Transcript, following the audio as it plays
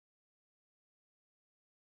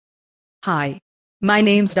Hi. My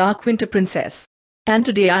name's Dark Winter Princess. And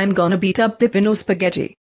today I'm gonna beat up Peppino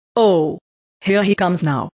Spaghetti. Oh. Here he comes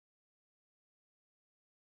now.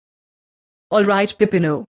 Alright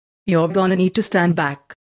Peppino. You're gonna need to stand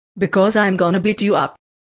back. Because I'm gonna beat you up.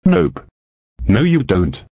 Nope. No you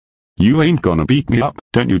don't. You ain't gonna beat me up,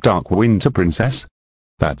 don't you, Dark Winter Princess?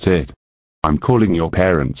 That's it. I'm calling your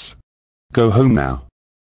parents. Go home now.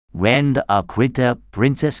 When the Dark Winter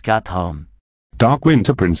Princess got home, Dark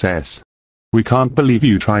Winter Princess. We can't believe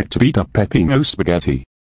you tried to beat up Peppino Spaghetti.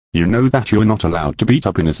 You know that you're not allowed to beat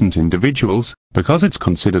up innocent individuals, because it's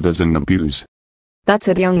considered as an abuse. That's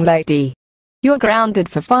it, young lady. You're grounded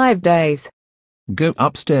for 5 days. Go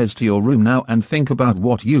upstairs to your room now and think about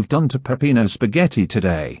what you've done to Peppino Spaghetti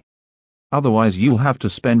today. Otherwise you'll have to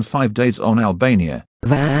spend 5 days on Albania.